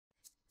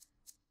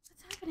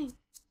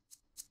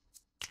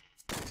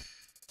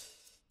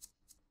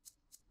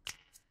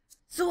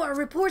Our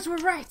reports were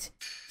right.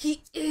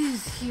 He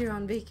is here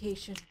on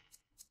vacation.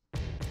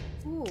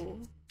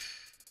 Ooh.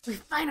 We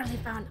finally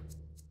found him.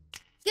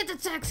 Get the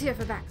taxi here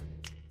for backup.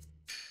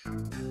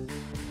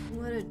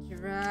 What a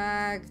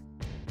drag.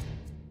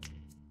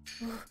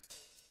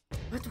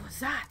 What was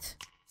that?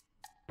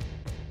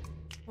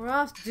 We're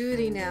off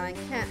duty now. I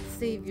can't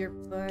save your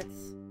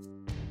butts.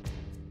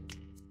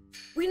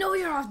 We know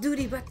you're off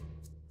duty, but...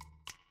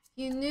 If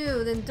you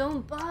knew, then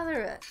don't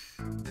bother us.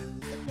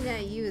 Looking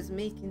at you is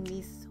making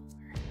me sore.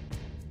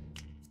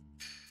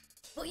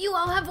 But you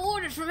all have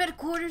orders from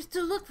headquarters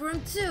to look for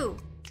him too.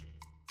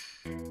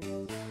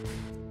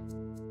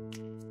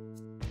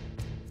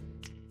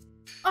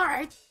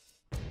 Alright.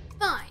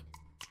 Fine.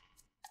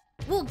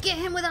 We'll get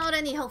him without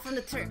any help from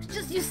the Turks.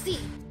 Just you see.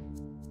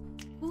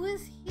 Who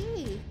is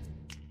he?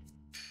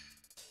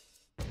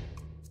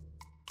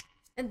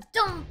 And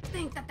don't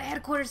think that the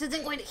headquarters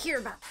isn't going to hear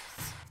about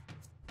this.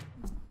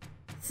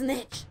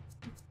 Snitch.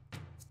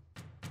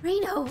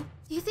 Reno,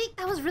 do you think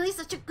that was really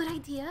such a good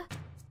idea?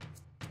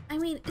 I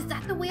mean, is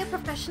that the way a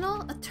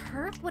professional, a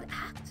Turk, would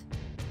act?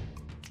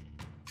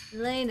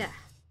 Lena,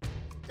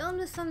 don't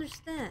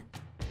misunderstand.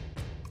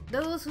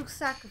 Those who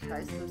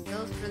sacrifice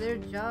themselves for their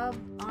job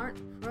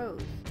aren't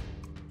pros,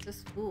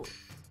 just fools.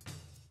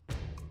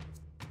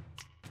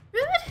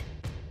 Rude?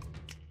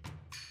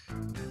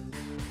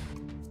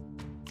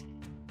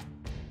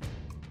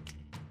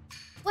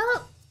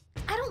 Well,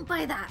 I don't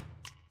buy that.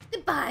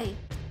 Goodbye.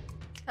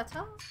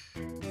 Ta-ta.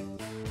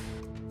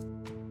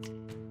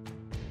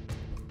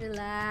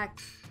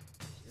 Relax.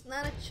 She's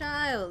not a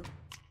child.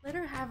 Let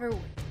her have her way.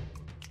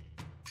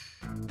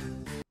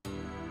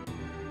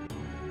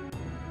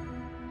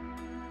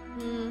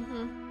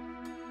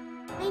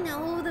 I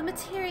know, the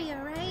materia,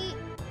 right?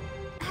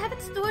 I have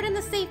it stored in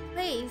the safe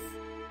place.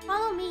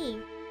 Follow me.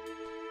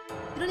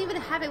 You don't even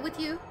have it with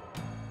you.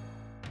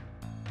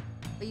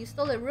 But you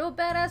stole it real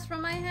badass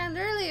from my hand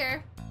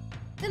earlier.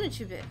 Didn't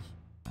you, bitch?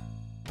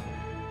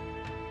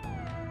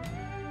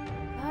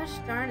 Gosh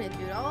darn it,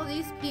 dude. All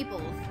these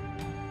people.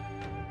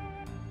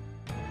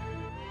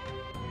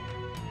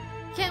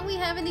 Can't we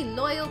have any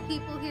loyal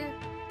people here?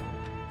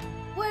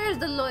 Where's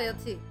the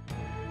loyalty?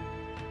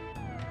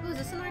 Ooh, is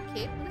this an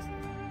arcade? What is this?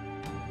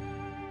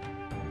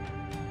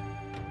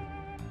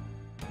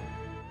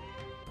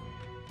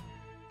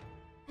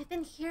 I've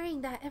been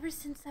hearing that ever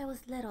since I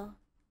was little.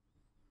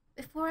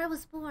 Before I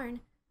was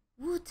born,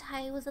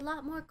 Wutai was a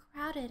lot more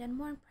crowded and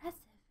more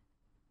impressive.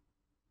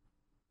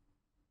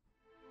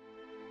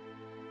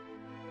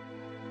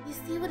 You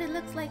see what it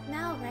looks like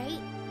now, right?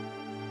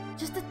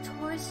 Just a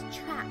tourist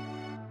trap.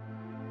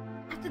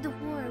 After the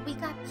war, we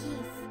got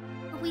peace,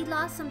 but we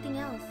lost something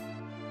else.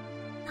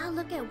 Now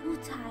look at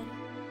Wutai.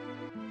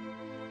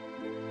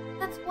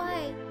 That's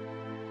why,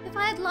 if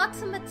I had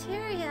lots of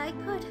materia, I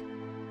could...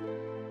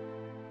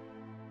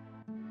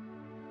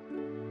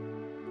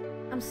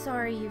 I'm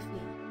sorry,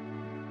 Yuffie.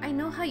 I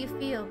know how you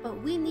feel,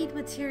 but we need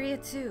materia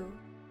too.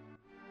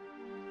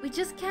 We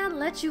just can't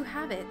let you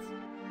have it.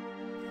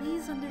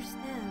 Please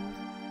understand.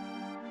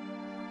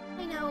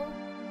 I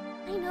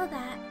know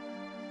that.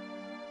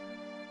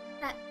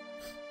 That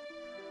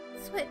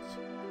switch,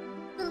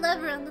 the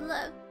lever on the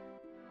left,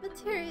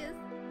 materia's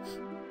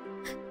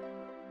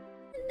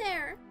in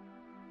there.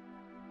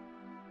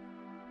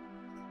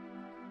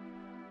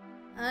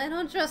 I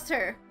don't trust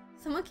her.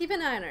 Someone keep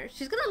an eye on her.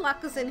 She's gonna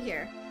lock us in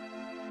here.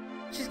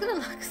 She's gonna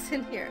lock us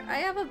in here. I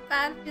have a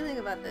bad feeling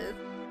about this.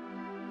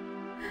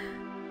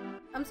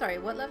 I'm sorry,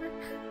 what lever?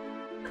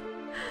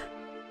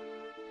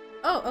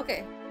 Oh,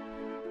 okay.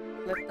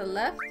 Flip the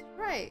left,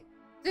 right.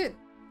 Dude.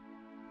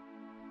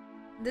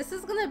 This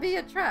is gonna be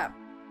a trap.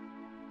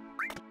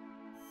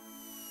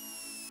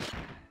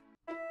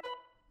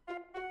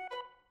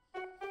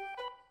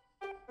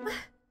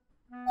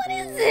 What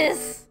is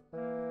this?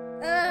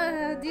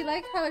 Do you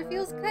like how it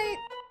feels, Kite?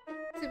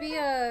 To be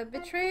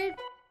betrayed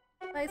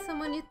by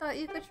someone you thought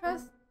you could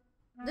trust?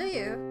 Do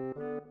you?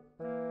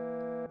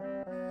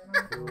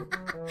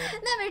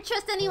 Never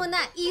trust anyone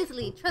that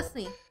easily, trust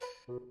me.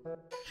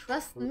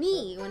 Trust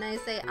me when I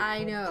say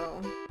I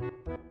know.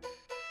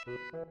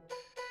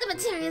 The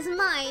materia is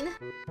mine!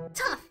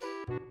 Tough!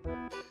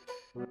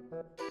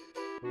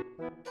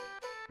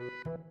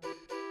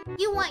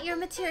 You want your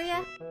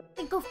materia?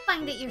 Then go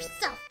find it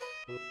yourself!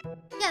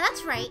 Yeah,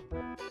 that's right.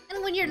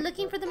 And when you're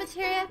looking for the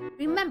materia,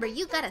 remember,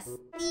 you gotta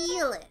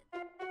steal it.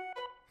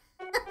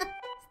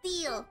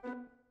 Steal.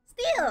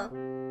 Steal!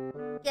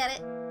 Get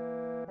it?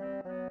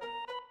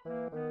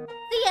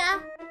 See ya!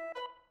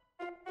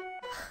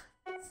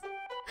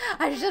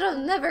 I should have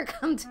never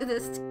come to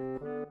this.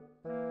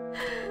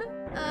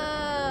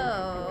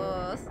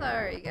 Oh,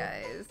 sorry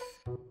guys.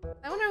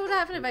 I wonder what would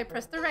happen if I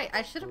pressed the right.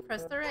 I should have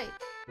pressed the right.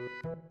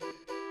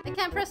 I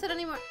can't press it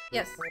anymore.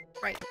 Yes,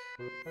 right.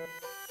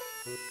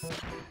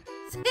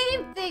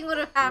 Same thing would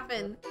have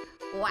happened.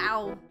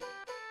 Wow.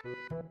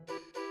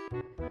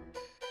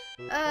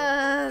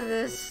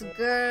 This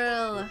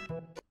girl.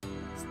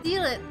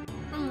 Steal it.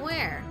 From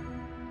where?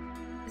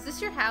 Is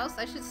this your house?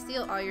 I should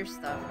steal all your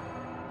stuff.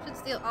 I should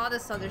steal all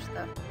this other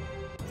stuff.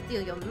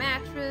 steal your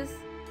mattress,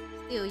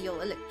 steal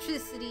your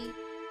electricity,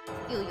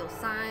 steal your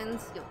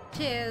signs, your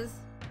chairs,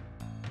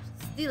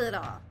 steal it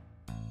all.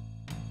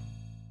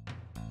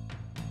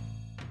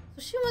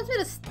 So she wants me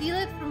to steal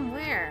it from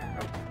where?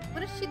 Or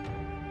what is she?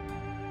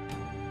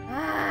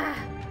 Ah!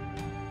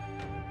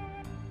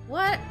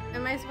 What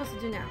am I supposed to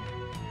do now?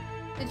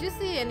 Did you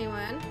see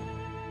anyone?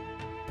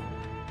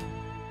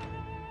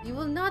 You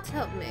will not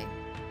help me.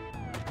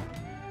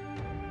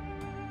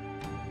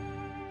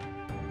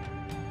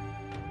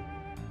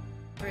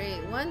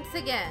 Great, once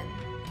again.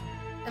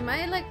 Am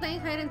I like playing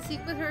hide and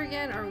seek with her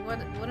again, or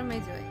what am I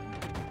doing?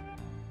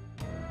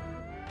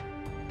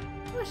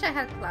 I wish I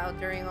had Cloud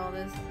during all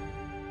this.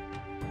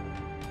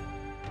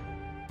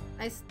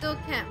 I still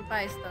can't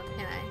buy stuff,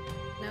 can I?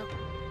 Nope.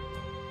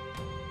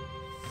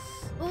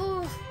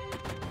 Oh!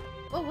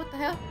 Oh, what the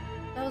hell?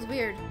 That was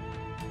weird.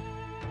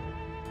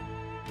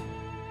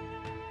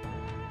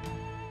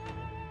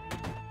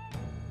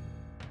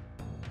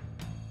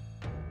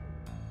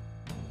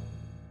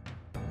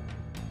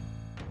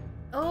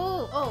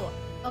 Oh,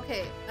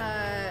 okay.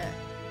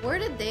 Where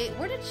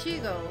did she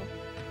go?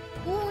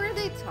 Who were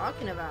they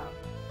talking about?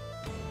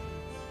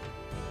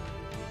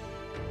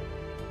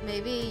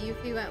 Maybe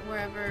Yuffie went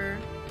wherever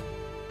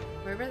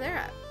they're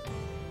at.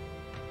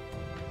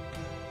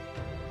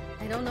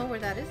 I don't know where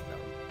that is though.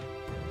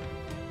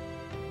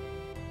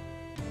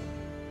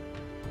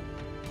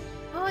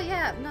 Oh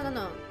yeah,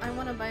 no. I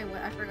want to buy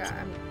what I forgot.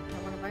 I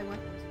want to buy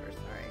weapons first.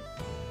 Sorry.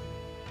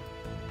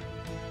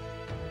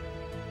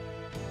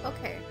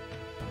 Okay.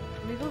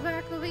 Let me go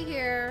back over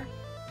here.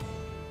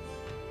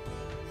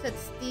 It said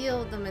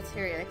steal the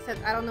materia,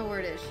 except I don't know where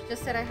it is. She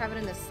just said I have it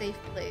in a safe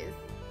place.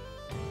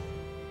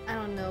 I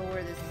don't know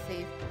where this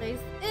safe place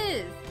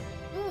is.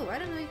 Ooh, I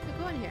didn't know you could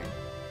go in here.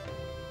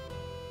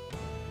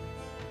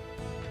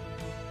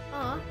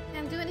 Aw,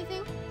 can't do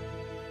anything?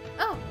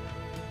 Oh!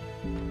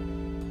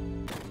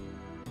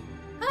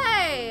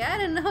 Hey! I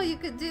didn't know you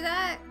could do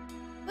that!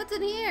 What's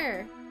in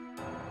here?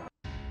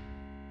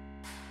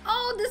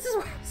 Oh, this is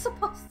where I'm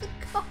supposed to go!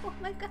 Oh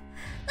my god!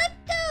 Let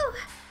go!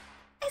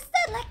 I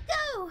said let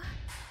go!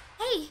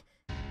 Hey!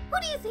 Who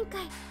do you think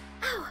I...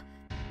 Ow!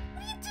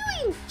 What are you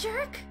doing,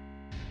 jerk?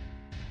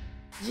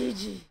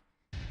 GG.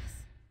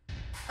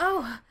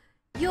 Oh!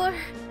 You're...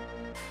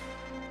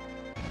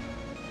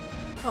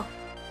 Oh.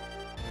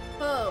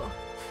 Oh.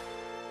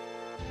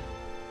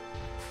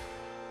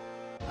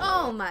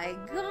 Oh my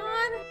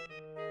god!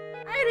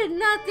 I did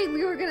not think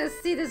we were gonna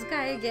see this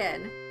guy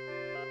again.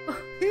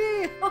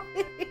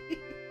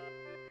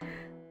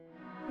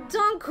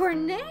 Don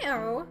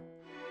Corneo?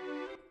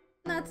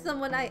 Not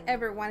someone I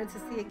ever wanted to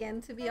see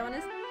again, to be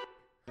honest.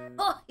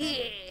 Oh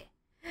yeah!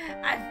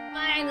 I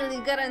finally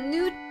got a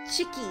new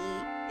chickie.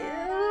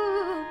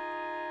 Ew.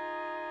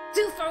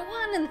 2 for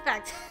 1, in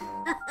fact.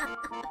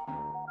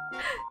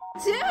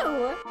 2!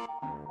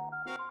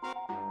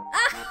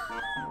 Ah!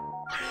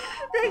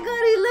 They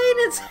got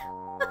Elena's.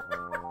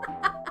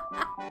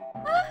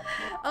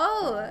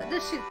 Oh,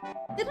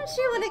 didn't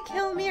she want to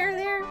kill me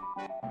earlier?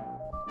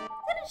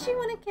 Didn't she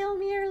want to kill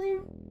me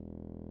earlier?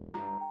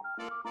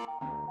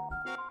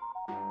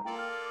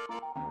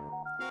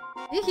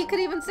 He could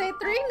even say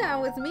 3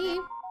 now with me.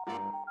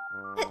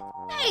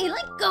 Hey,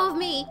 let go of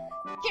me!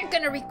 You're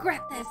gonna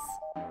regret this.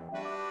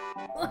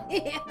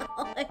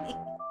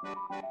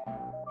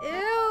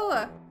 Ew!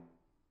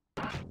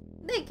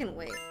 They can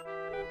wait.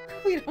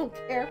 We don't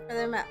care for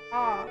them at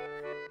all.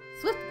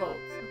 Swift Bolt.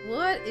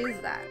 What is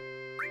that?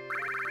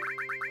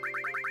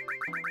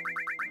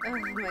 Oh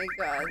my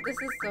god, this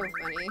is so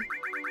funny.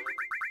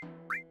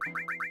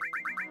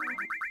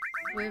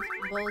 Swift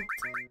Bolt.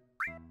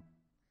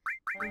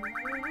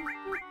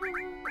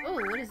 Oh,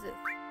 what is this?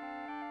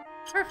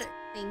 Perfect,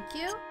 thank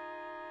you.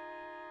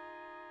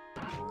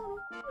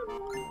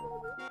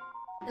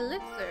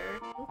 Elixir,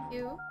 thank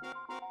you.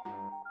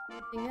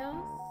 Anything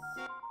else?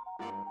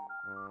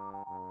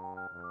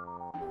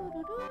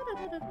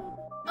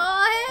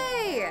 Oh,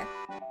 hey!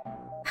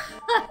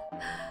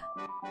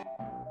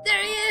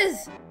 There he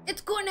is!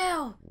 It's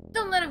Cornell!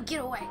 Don't let him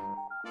get away!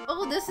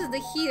 Oh, this is the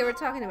he that we're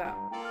talking about.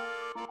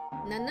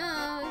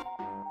 No.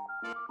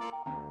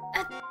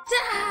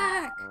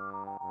 Attack!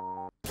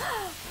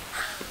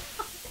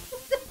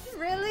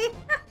 Really?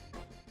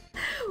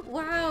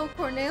 Wow,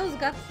 Cornell's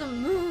got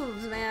some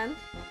moves, man.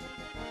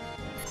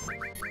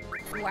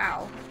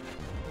 Wow.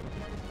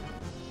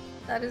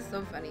 That is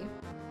so funny.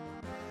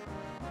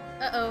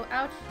 Uh-oh,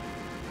 ouch.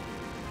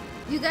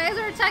 You guys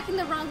are attacking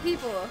the wrong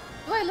people.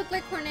 Do I look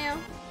like Cornell?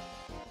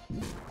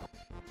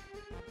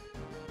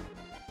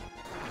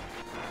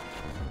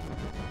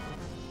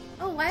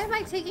 Oh, why am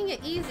I taking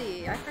it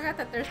easy? I forgot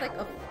that there's like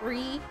a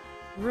free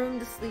room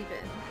to sleep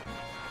in.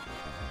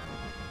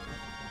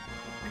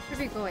 I should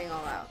be going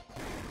all out.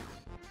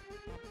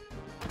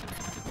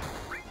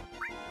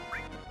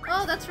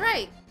 Oh, that's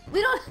right.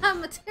 We don't have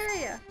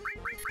materia.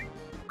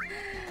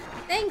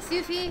 Thanks,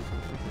 Yuffie.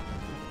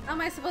 How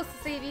am I supposed to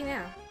save you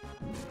now?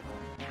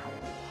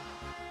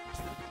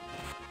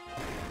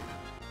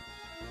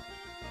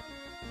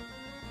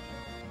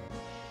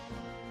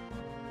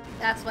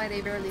 That's why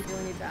they barely do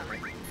any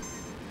damage.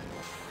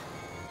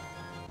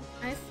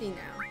 I see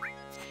now.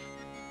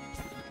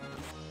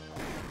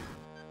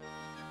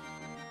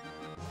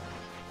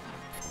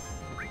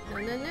 No,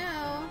 no,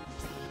 no.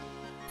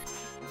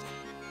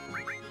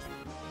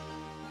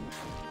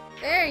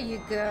 There you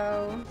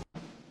go.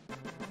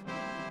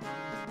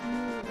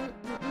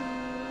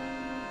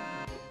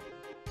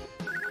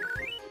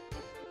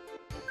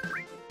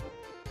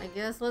 I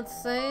guess let's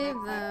save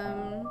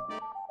them.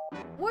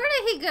 Where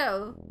did he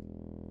go?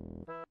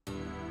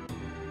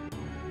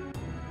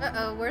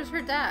 Uh-oh, where's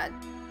her dad?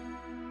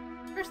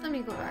 First, let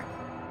me go back.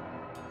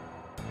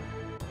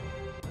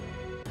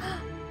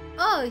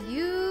 Oh,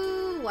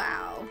 you...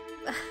 Wow.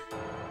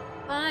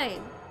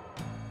 Fine.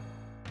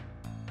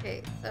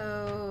 Okay,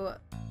 so...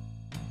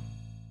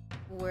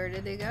 Where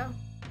did they go?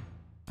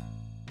 I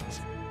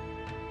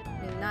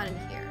mean, not in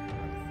here.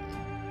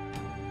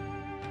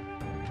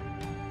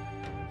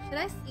 Should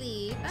I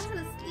sleep? I'm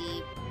gonna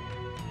sleep.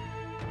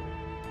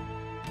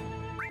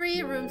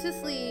 Free room to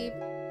sleep.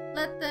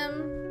 Let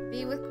them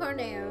be with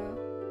Corneo.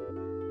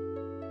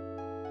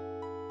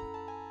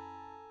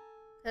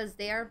 Because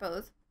they are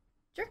both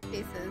jerk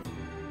faces.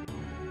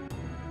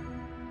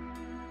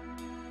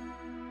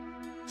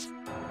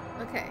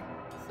 Okay,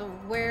 so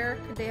where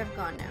could they have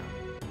gone now?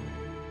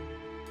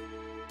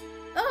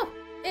 Oh!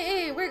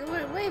 Hey, wait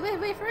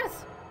for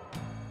us!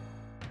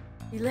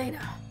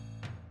 Elena!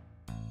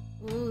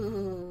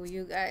 Ooh,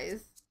 you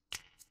guys.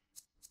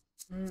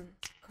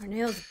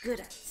 Corneo's good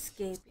at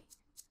escaping.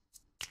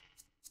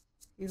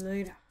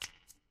 Elena.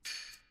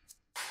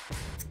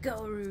 Let's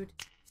go, Rude.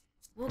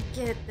 We'll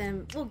give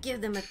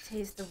them a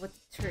taste of what the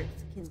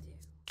Turks can do.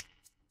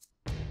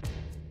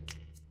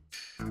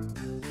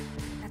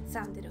 That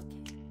sounded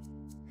okay.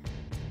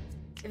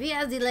 If he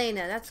has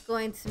Elena, that's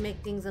going to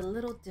make things a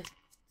little difficult.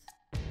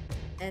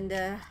 And,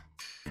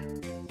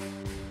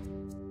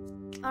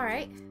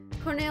 alright.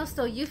 Corneo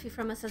stole Yuffie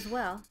from us as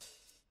well.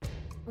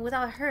 And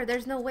without her,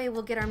 there's no way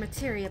we'll get our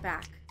materia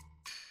back.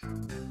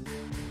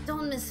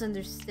 Don't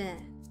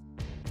misunderstand.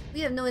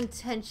 We have no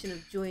intention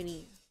of joining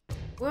you.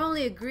 We're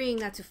only agreeing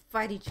not to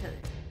fight each other.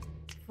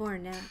 For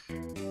now.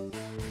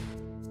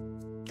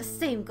 The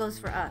same goes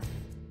for us.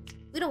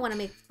 We don't want to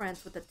make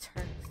friends with the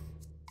Turks.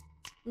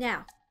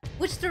 Now,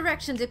 which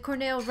direction did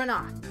Corneo run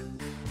off?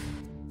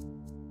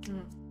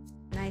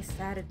 Nice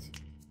attitude.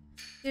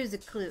 Here's a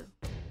clue.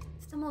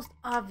 It's the most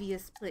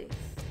obvious place.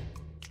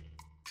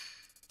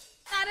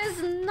 That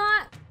is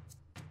not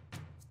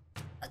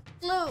a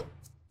clue.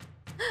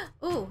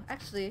 Ooh,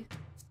 actually.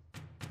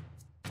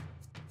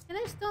 Can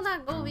I still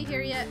not go over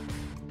here yet?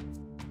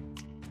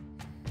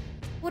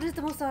 What is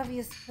the most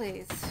obvious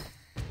place?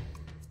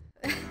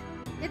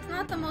 It's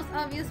not the most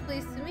obvious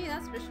place to me,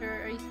 that's for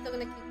sure. Are you still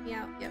gonna kick me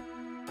out? Yep.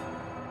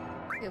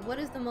 Okay, what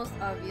is the most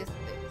obvious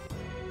place?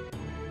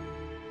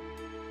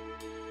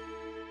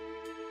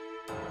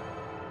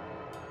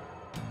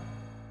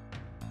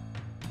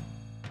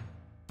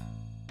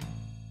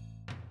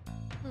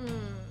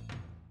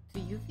 To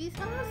Yuffie's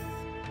house?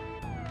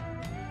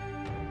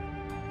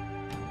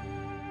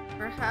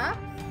 Perhaps?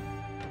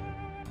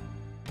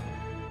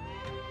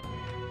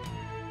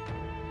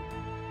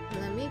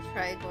 Let me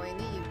try going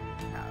to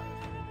Yuffie's house.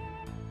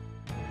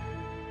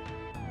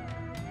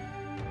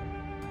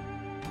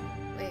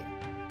 Wait.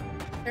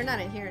 They're not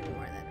in here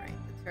anymore then, right?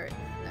 The turrets.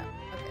 No.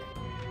 Okay.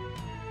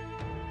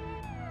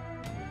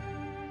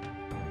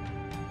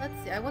 Let's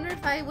see. I wonder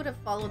if I would have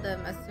followed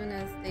them as soon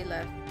as they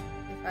left.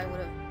 If I would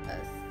have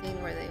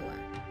seen where they went.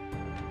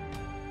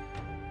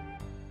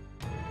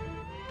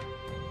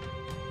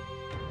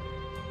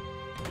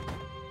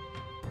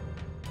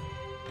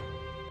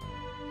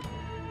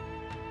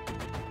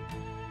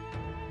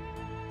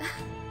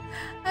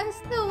 I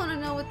still want to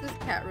know what this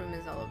cat room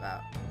is all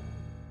about.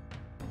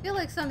 I feel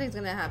like something's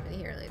gonna happen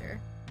here later.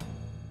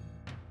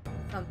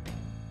 Something.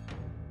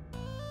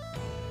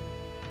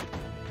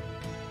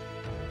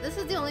 This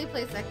is the only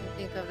place I can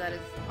think of that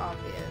is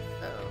obvious,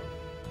 so...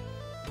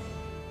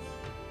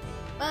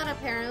 But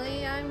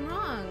apparently I'm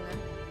wrong.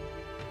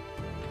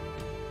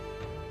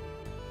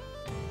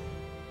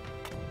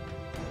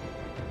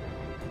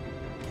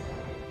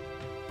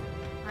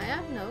 I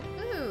have no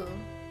clue.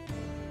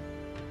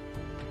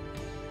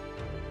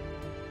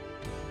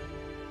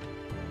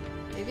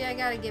 Maybe I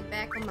gotta get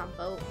back on my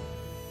boat.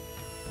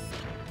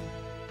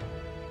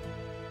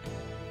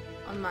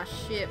 On my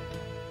ship.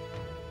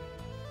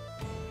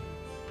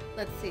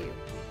 Let's see.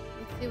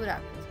 Let's see what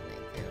happens when I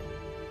do.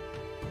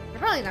 They're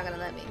probably not gonna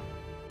let me.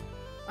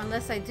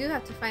 Unless I do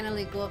have to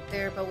finally go up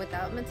there, but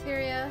without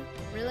materia.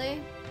 Really?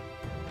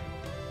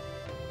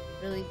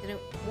 Really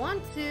didn't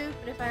want to,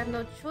 but if I have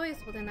no choice,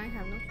 well then I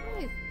have no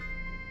choice.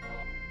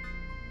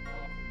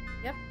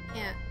 Yep,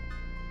 can't.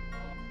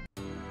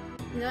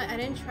 You know what, I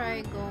didn't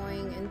try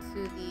going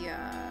into the,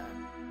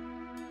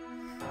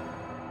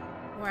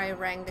 where I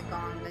rang the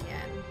gong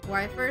again. Where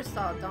I first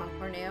saw Don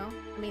Corneo.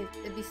 I mean,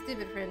 it'd be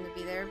stupid for him to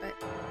be there, but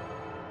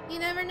you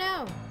never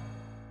know.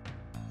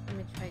 Let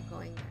me try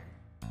going there.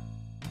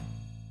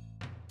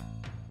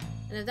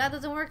 And if that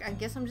doesn't work, I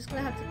guess I'm just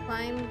gonna have to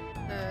climb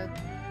the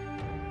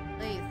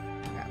place. I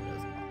forgot what it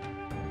was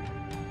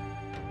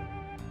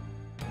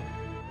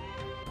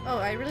called. Oh,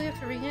 I really have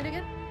to ring it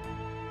again?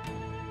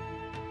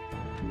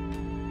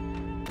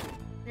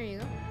 There you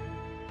go.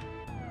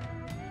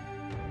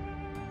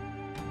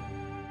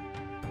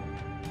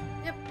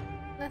 Yep,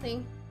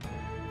 nothing.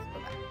 Let's go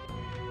back.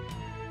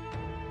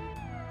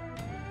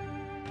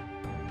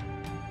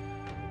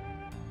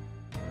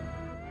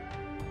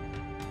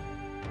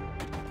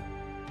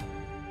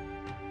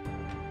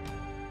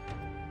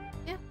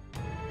 Yeah,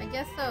 I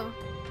guess so.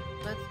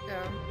 Let's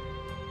go.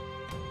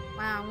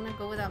 Wow, I'm gonna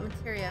go without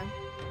materia.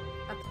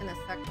 That's gonna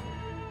suck.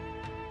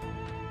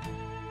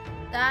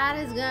 That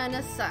is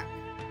gonna suck.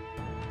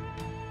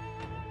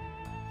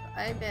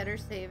 So I better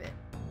save it.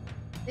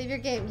 Save your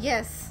game.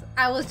 Yes,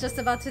 I was just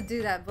about to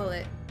do that,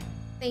 Bullet.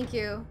 Thank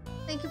you.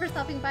 Thank you for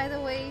stopping by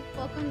the way.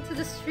 Welcome to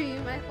the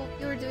stream. I hope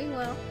you are doing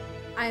well.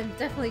 I am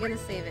definitely gonna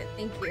save it.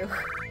 Thank you.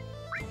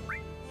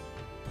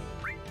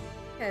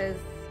 Because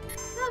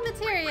no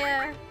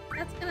materia.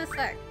 That's gonna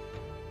suck.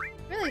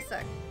 Really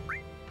suck.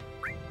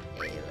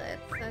 Okay,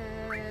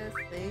 let's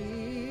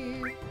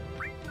save.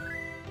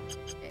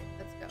 Okay,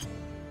 let's go.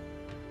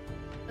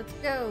 Let's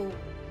go.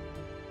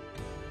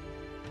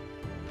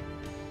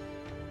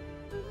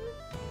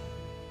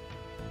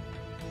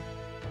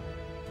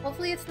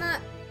 Hopefully it's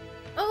not...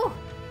 Oh!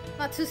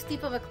 Not too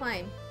steep of a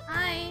climb.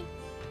 Hi!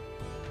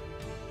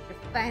 We're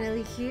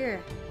finally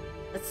here.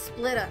 Let's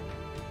split up.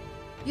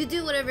 You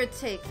do whatever it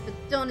takes, but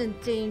don't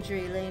endanger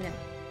Elena.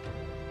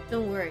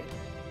 Don't worry.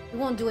 We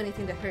won't do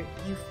anything to hurt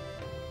you.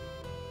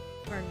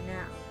 For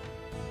now.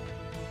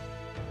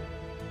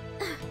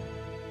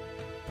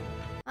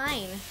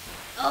 Fine.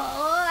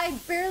 Oh, I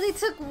barely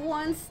took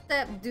one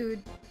step,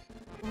 dude.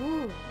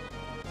 Ooh.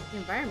 The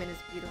environment is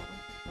beautiful.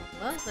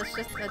 Well, let's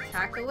just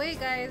attack away,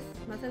 guys.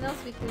 Nothing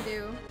else we can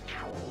do.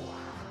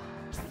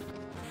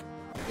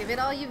 Give it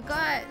all you've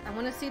got. I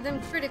want to see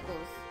them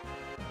criticals.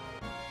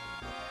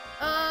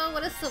 Oh,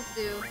 what does Silk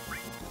do?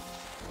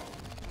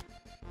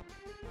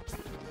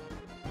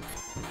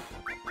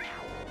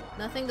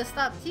 Nothing to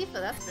stop Tifa,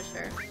 that's for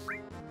sure.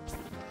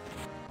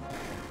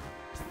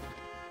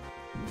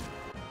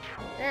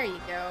 There you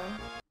go.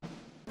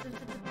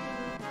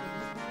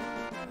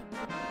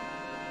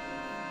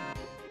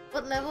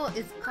 What level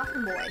is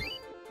Coffin Boy?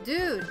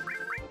 Dude,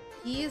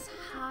 he is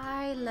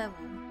high level.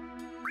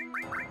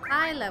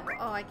 High level.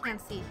 Oh, I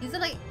can't see. He's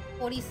at like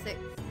 46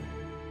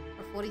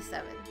 or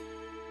 47.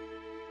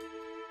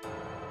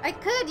 I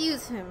could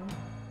use him,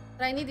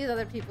 but I need these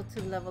other people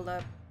to level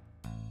up.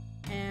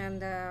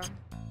 And, yeah.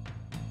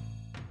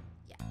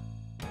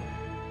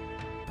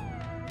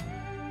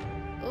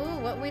 Oh,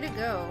 what way to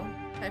go?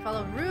 Should I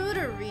follow Rude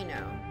or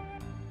Reno?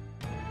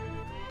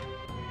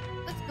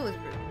 Let's go with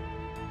Rude.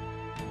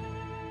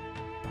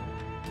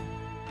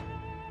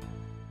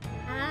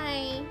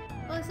 Hi.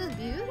 Oh, this is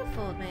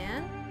beautiful,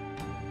 man.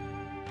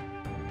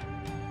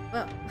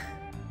 Well,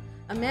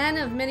 a man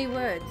of many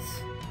words.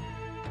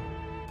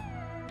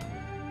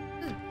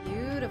 This is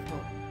beautiful.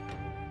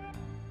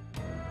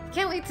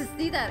 Can't wait to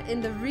see that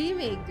in the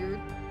remake, dude.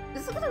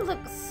 This is gonna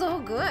look so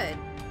good.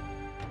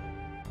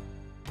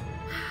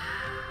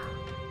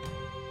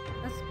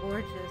 That's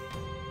gorgeous.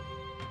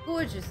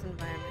 Gorgeous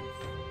environments.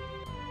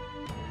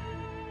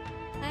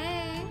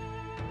 Hey.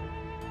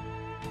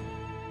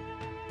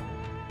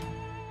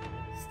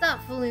 Stop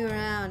fooling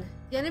around.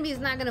 The enemy's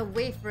not gonna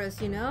wait for us,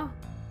 you know?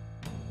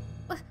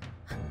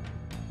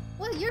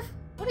 What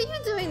are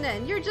you doing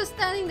then? You're just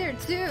standing there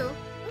too.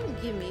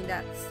 Don't give me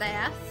that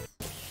sass.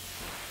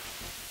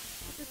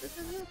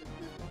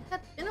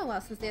 It's been a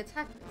while since they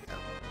attacked me,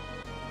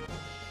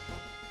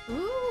 so.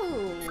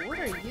 Ooh, what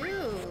are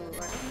you?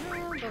 I don't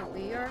know, but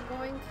we are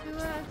going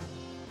to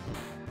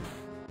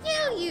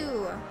kill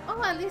you!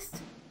 Oh, at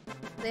least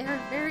they are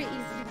very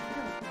easy to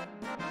kill.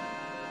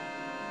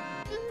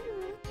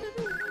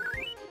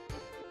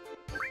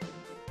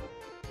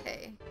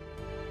 Okay.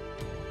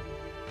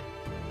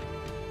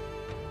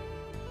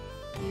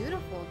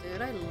 Beautiful,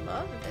 dude. I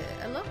love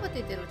it. I love what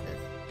they did with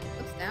this.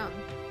 Looks down.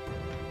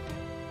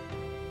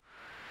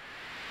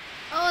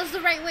 Oh, it's the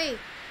right way.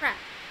 Crap.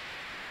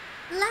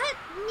 Let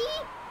me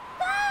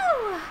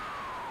go!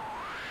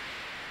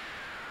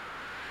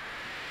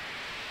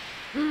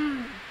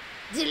 Mmm.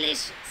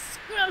 Delicious.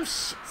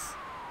 Scrumptious.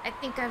 I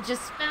think I've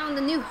just found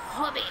a new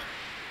hobby.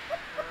 What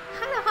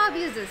kind of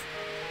hobby is this?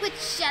 Which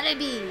shall it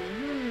be?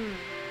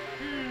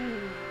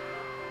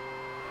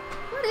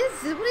 What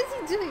is it? What is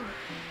he doing?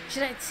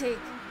 Should I take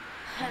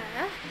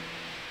her?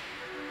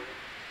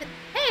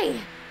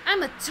 Hey!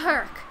 I'm a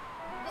Turk!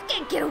 You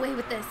can't get away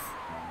with this!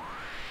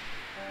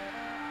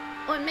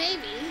 Or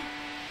maybe...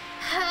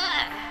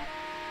 her!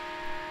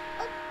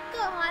 Oh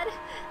god!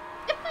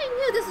 If I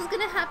knew this was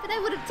gonna happen, I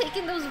would have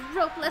taken those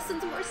rope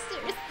lessons more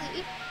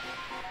seriously.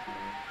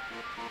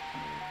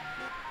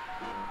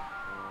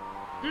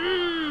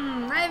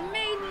 I've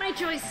made my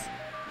choice!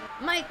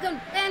 My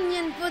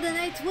companion for the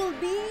night will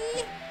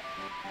be...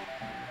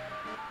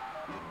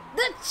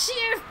 the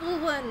cheerful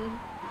one!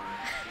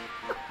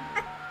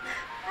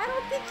 I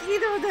don't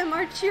Neither of them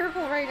are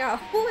cheerful right now.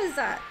 Who is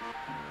that?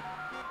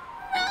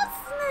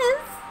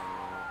 Grossness!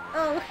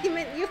 Oh, he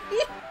meant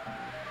Yuffie?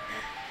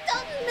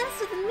 Don't mess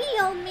with me,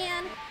 old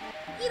man.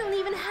 You don't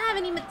even have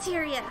any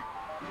materia.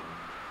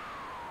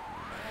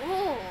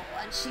 Oh,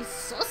 and she's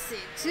saucy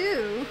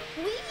too.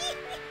 Wee!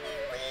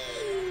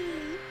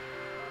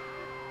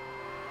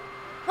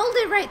 Hold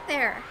it right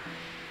there.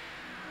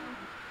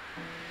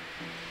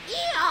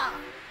 Yeah!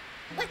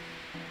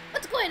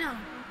 What's going on?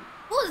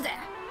 Who's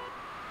that?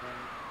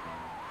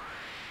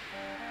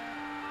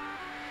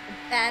 The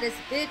baddest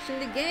bitch in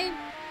the game?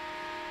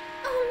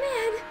 Oh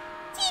man!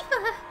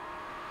 Tifa!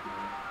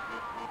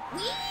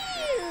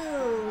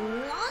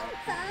 Whew! Long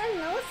time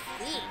no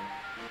see.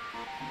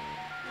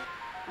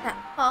 That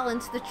fall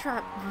into the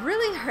trap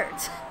really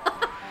hurt.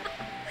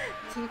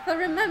 Tifa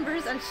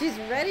remembers and she's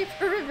ready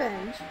for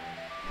revenge.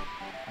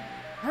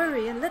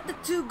 Hurry and let the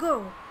two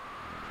go.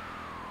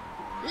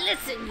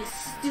 Listen, you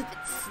stupid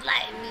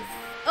slimy...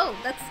 Oh,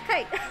 that's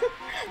Kite.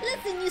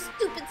 Listen, you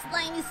stupid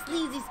slimy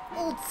sleazy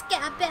old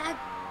scabbag.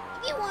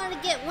 If you want to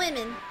get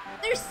women,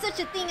 there's such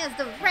a thing as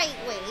the right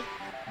way.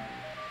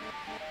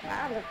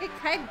 Wow, look at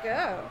Kite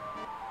go.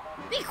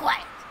 Be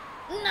quiet.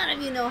 None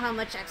of you know how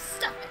much I've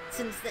suffered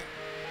since then.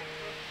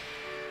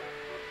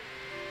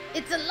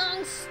 It's a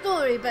long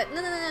story, but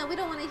no, we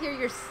don't want to hear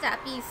your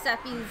sappy,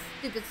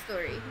 stupid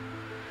story.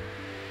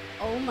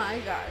 Oh my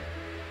god.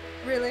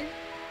 Really?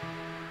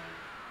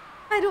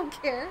 I don't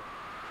care.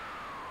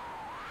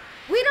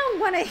 We don't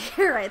want to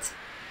hear it.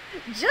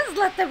 Just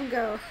let them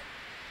go.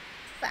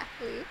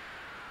 Exactly.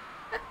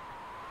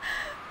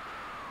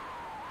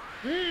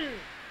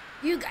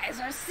 You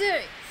guys are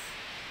serious.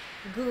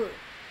 Good.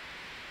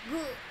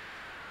 Good.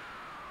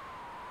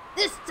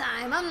 This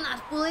time, I'm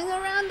not fooling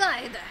around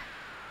either.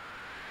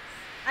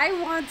 I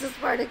want to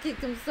Sparta kick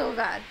him so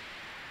bad.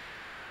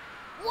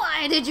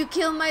 Why did you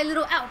kill my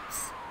little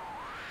Alps?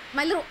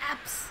 My little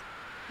apps?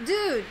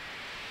 Dude,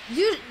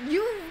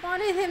 you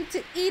wanted him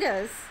to eat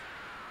us.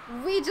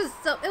 It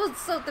was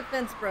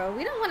self-defense, bro.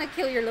 We don't want to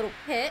kill your little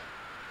pet.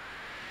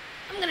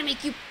 I'm gonna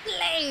make you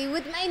play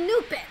with my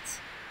new pet.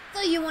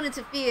 So you wanted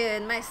to fear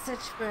in my search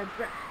for a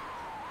bride.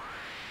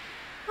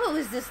 Who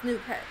is this new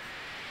pet?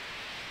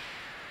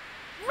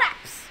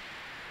 Raps!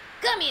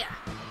 Come here!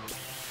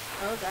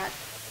 Oh god.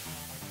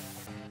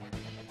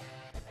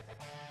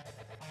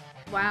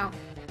 Wow.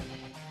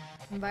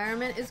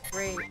 Environment is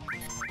great.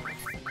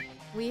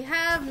 We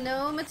have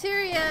no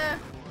materia.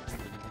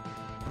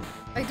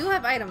 I do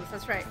have items,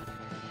 that's right.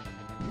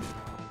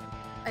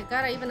 I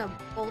got even a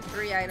Bolt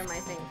 3 item, I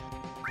think.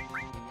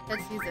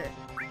 Let's use it.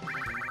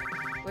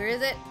 Where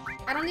is it?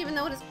 I don't even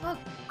know what it's called.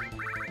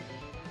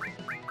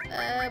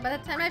 By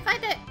the time I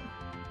find it.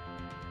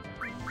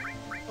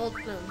 Bolt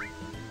Plume.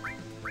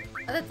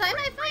 By the time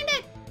I find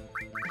it.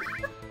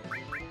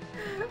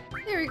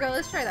 Here we go,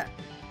 let's try that.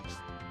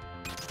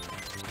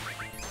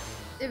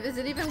 Is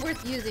it even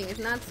worth using? If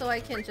not, so I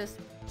can just...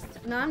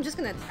 No, I'm just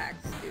gonna attack,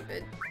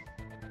 stupid.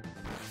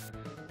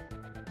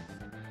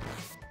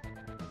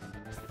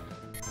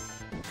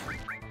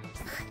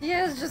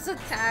 Yes, just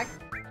attack.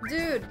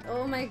 Dude,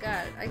 oh my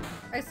god.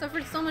 I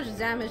suffered so much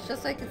damage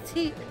just so I could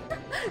see.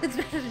 It's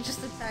better to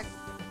just attack.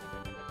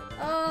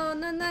 Oh,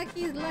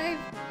 Nanaki's life.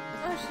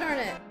 Gosh darn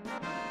it.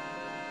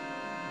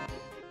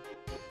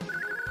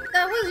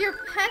 That was your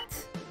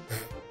pet?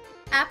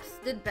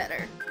 Apps did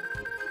better.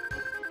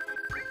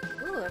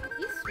 Ooh, a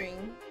peace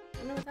string. I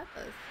don't know what that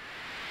does.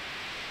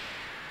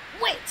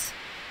 Wait!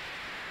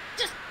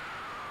 Just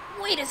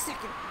wait a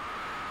second.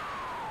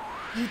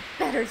 You'd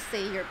better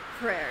say your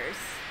prayers.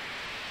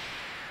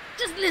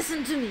 Just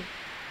listen to me.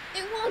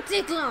 It won't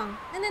take long.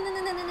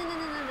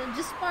 No.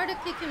 Just Sparta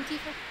kick him,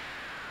 Tifa.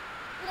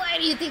 Why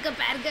do you think a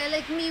bad guy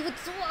like me would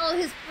swallow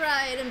his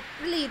pride and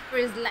plead for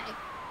his life?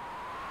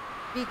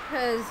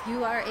 Because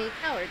you are a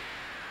coward.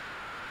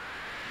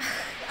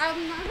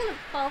 I'm not gonna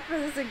fall for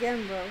this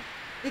again, bro.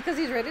 Because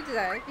he's ready to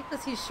die.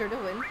 Because he's sure to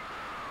win.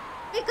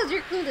 Because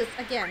you're clueless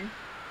again.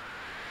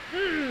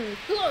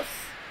 Close.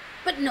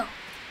 But no.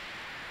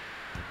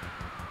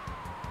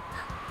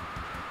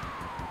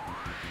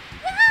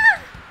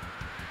 Ah!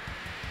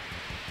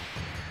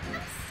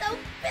 I'm so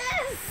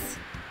pissed.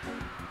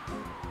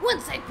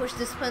 Once I push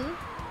this button,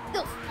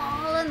 they'll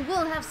fall and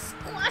we'll have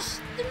squashed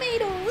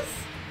tomatoes.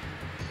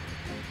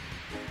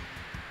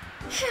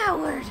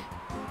 Coward.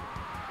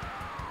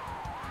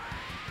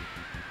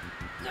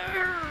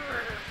 Grrr.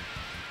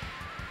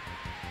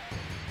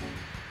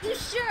 You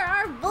sure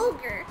are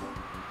vulgar.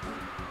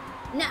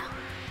 Now,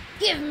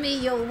 give me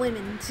your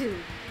women too.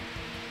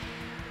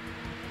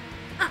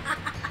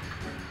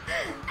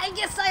 I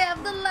guess I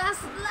have the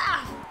last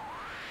laugh.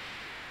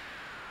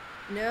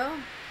 No,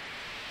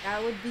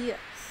 that would be us.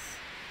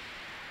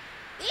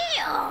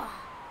 Ew!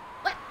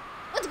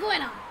 What's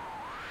going on?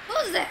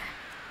 Who's there?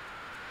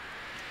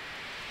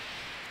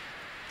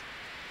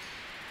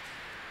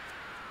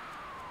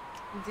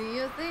 Do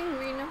your thing,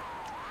 Reno.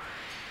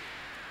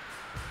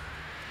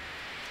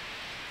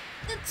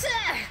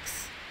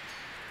 Attacks!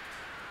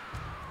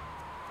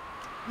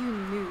 You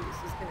knew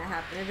this was gonna happen.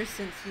 happened ever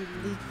since you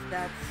leaked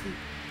that secret.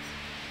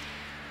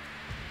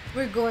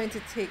 We're going to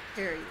take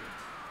care of you.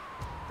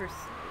 Personally.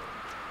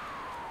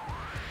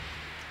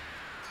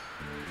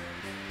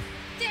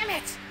 Damn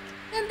it!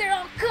 And they're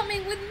all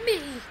coming with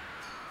me!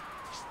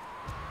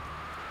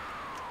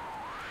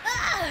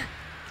 Ah!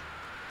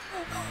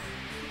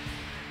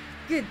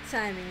 Good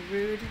timing,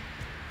 Rude.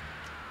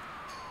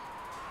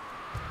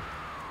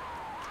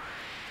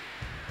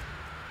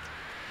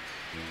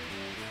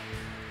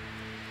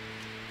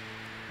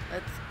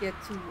 Let's get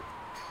to work.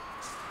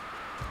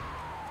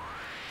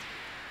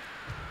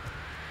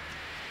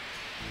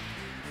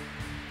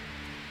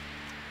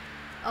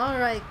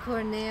 Alright,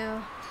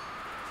 Corneo.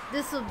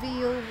 This'll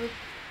be over.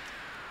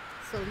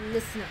 So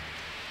listen up.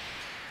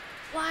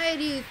 Why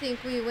do you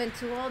think we went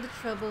to all the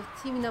trouble of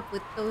teaming up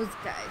with those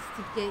guys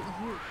to get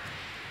you?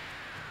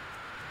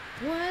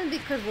 1,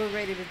 because we're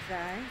ready to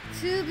die.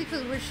 2,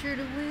 because we're sure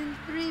to win.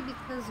 3,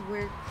 because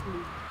we're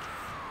clueless.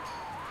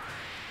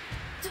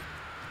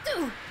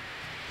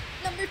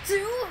 Number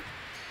 2?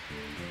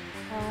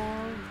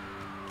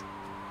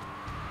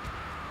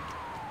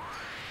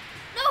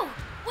 No!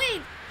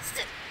 Wait!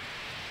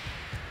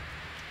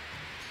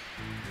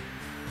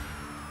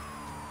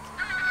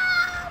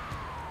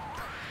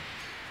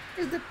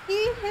 Is the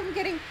P him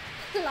getting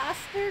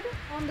plastered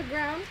on the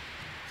ground?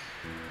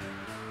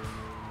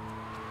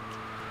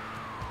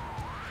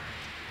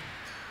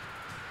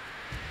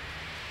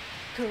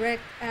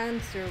 Correct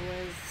answer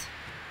was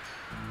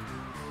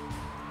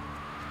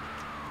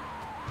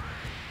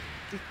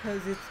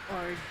because it's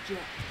our job.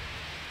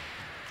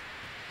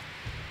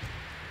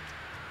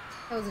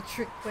 That was a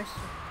trick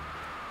question.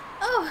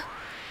 Oh,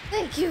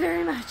 thank you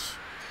very much.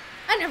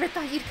 I never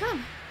thought you'd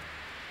come.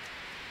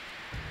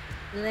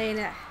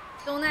 Lena,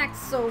 don't act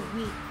so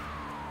weak.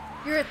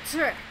 You're a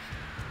Turk.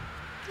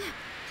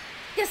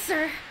 Yes,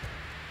 sir.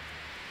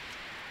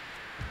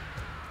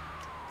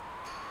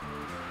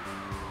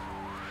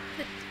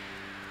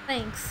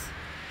 Thanks.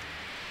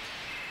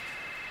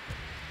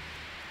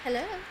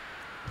 Hello?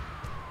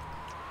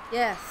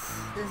 Yes,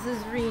 this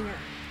is Rena.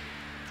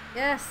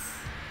 Yes.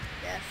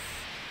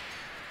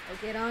 I'll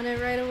get on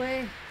it right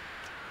away.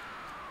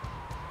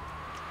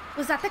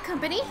 Was that the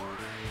company?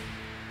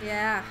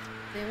 Yeah,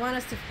 they want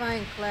us to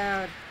find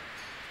Cloud.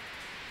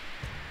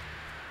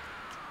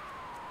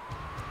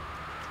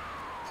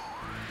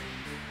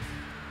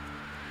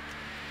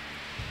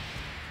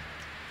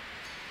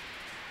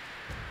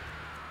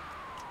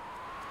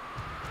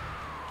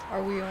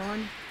 Are we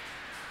on?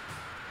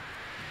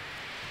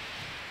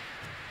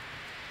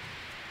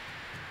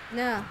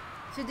 No,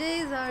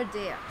 today's our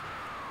day off.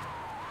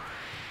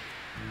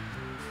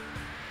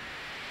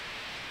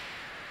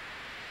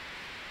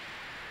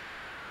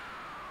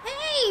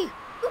 Hey!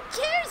 Who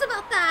cares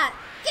about that?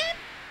 Get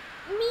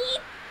me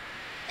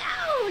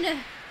down!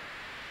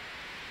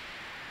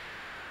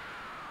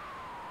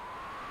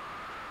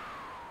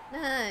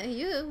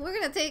 We're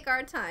gonna take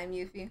our time,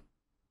 Yuffie.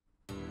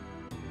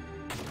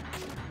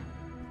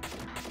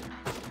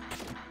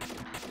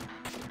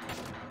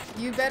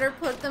 You better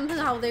put them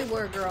how they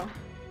were, girl.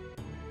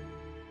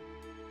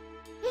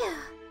 Yeah,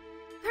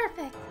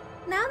 perfect.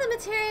 Now the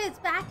materia is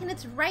back in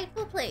its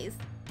rightful place.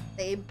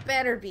 They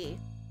better be.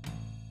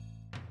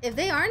 If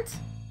they aren't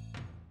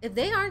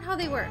how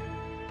they were,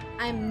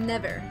 I'm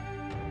never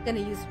gonna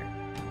use her.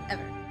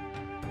 Ever.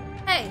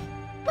 Hey,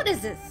 what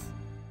is this?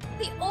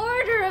 The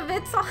order of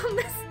it's all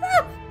messed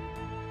up.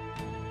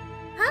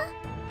 Huh?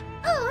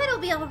 Oh, it'll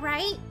be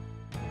alright.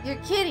 You're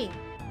kidding.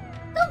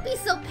 Don't be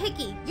so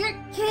picky. You're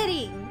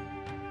kidding.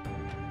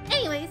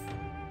 Anyways,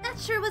 that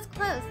sure was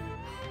close.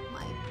 Oh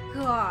my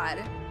god.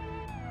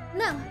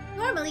 No,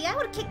 normally I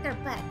would kick their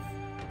butts.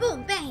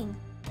 Boom, bang.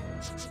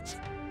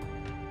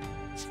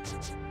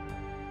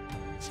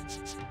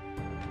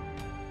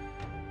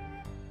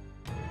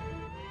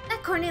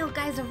 That Corneo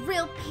guy's a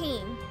real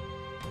pain.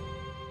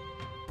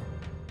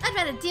 I'd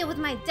rather deal with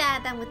my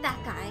dad than with that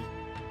guy.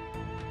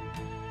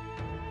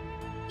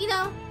 You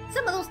know,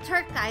 some of those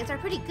Turk guys are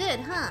pretty good,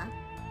 huh?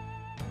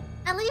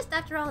 At least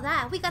after all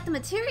that, we got the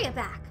materia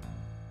back.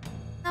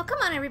 Now come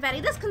on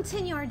everybody, let's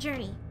continue our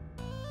journey.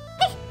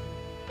 Hey!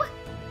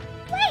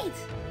 Wait!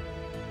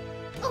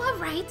 Oh,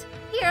 alright.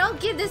 Here, I'll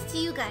give this to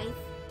you guys.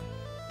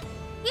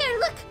 Here,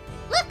 look!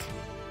 Look!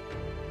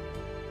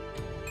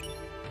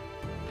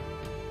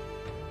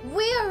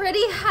 We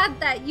already had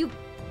that, you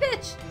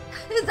bitch!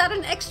 Is that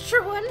an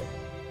extra one?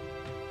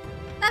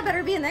 That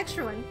better be an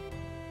extra one.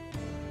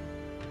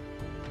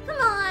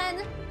 Come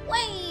on!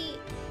 Wait!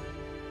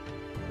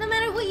 No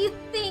matter what you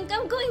think,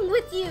 I'm going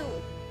with you!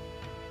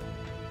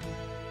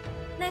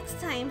 Next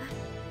time.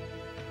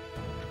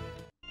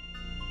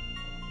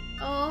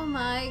 Oh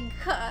my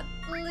god,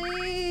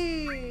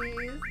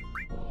 please!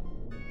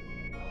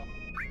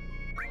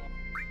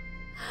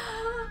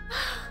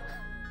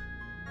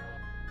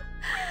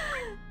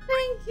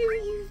 Thank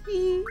you,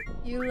 Yuffie!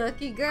 You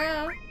lucky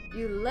girl.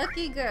 You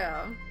lucky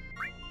girl.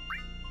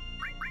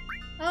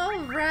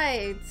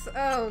 Alright.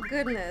 Oh,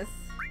 goodness.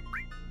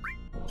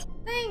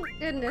 Thank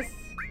goodness.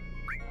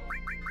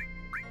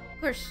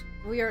 Of course,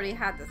 we already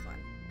had this one.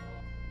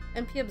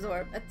 MP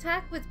absorb.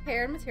 Attack with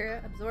paired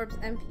materia absorbs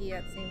MP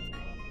at the same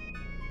time.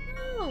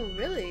 Oh,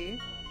 really?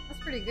 That's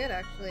pretty good,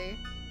 actually.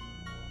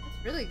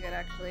 That's really good,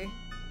 actually.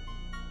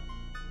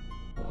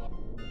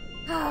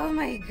 Oh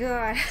my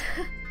god.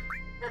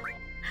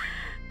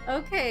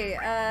 Okay,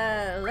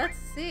 let's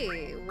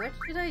see. What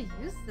should I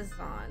use this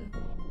on?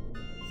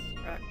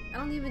 Struck. I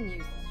don't even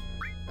use this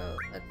struck, so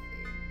let's see.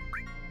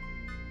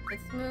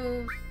 Let's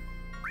move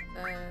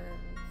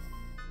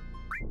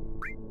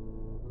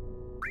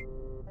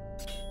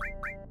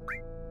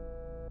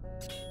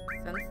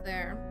sense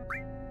there.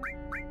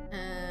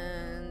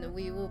 And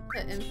we will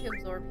put MP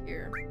absorb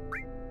here.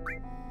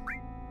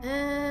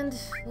 And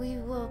we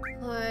will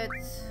put...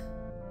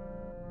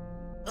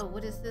 Oh,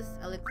 what is this?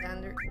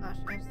 Alexander. Gosh,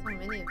 I have so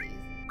many of these.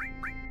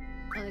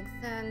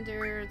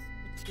 Alexander, let's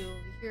put you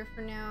over here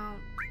for now.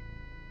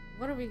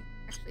 What are we...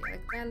 Actually,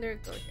 Alexander,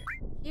 go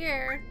here.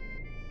 Here!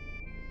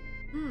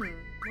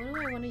 What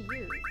do I want to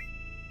use?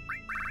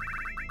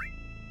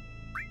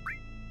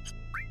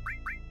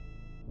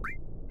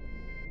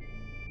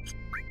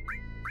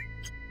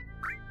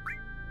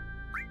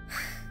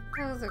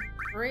 That was a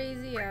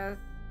crazy ass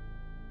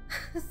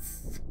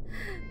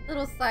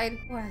little side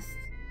quest.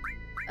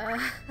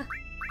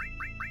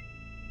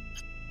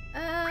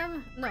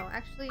 No,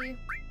 actually, keep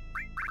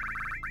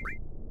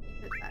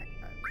it back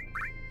up.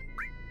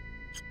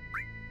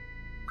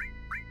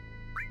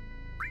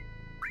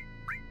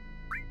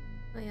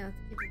 Oh yeah, let's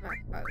keep it back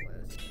how it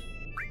was.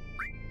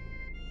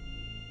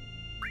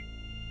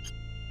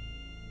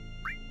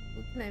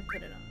 What can I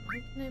put it on?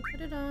 What can I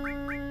put it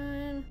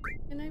on?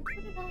 What can I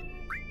put it on?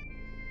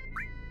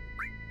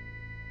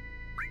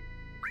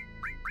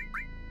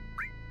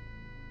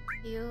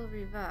 Heal,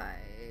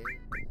 revive.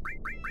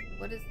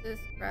 What is this?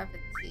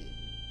 Gravity.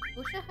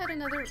 Wish I had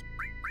another,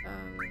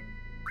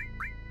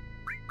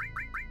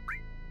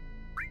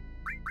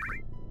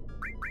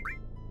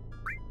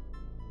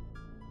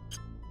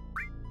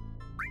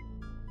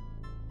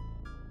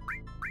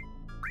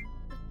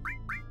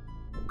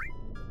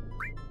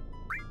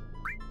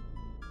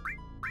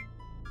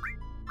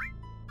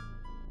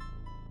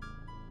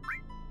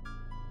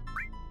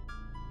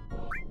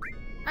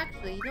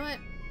 Actually, you know what?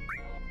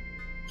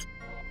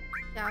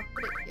 Yeah, I'll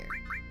put it here.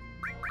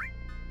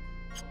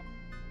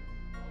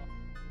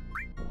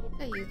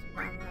 I used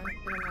Brahma a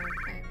good amount of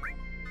time.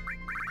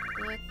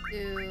 So let's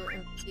do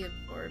MP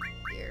absorb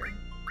here.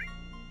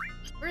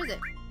 Where is it?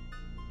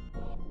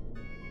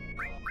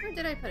 Where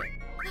did I put it?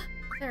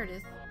 There it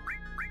is.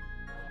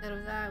 Instead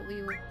of that,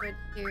 we will put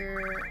here.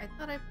 I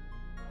thought I.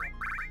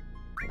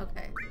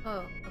 Okay.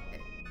 Oh,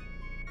 okay.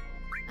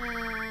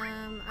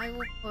 I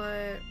will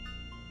put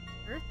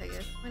Earth, I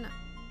guess. Why not?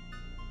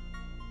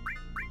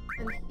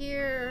 And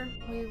here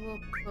we will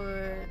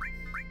put.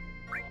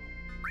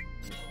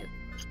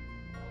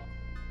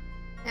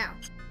 Now,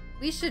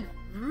 we should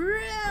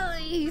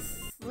really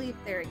sleep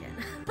there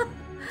again.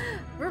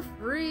 We're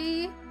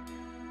free.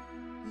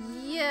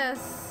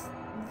 Yes.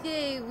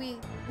 Yay, we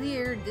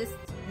cleared this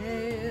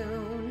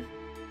town.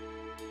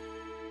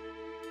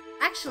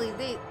 Actually,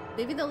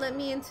 maybe they'll let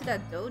me into that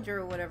dojo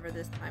or whatever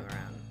this time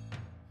around.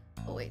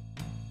 Oh wait,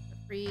 the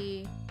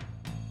free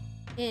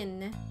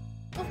inn.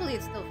 Hopefully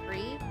it's still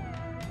free.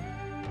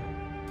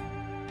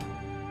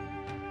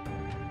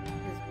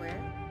 Is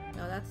where?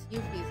 No, that's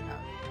Yuffie's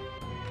house.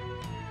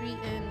 Free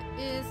inn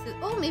is...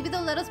 Oh, maybe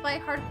they'll let us buy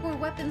hardcore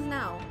weapons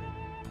now.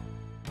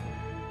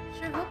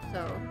 Sure hope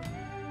so.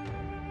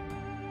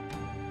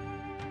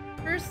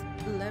 First,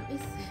 let me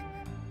see.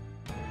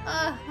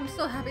 I'm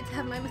so happy to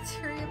have my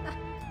materia back.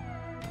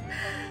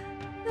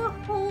 The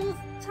whole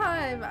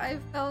time I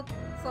felt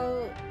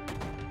so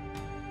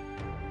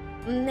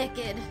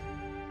naked.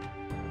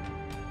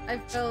 I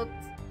felt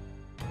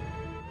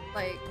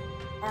like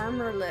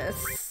armorless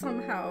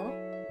somehow.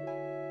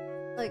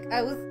 Like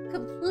I was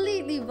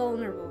completely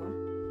vulnerable.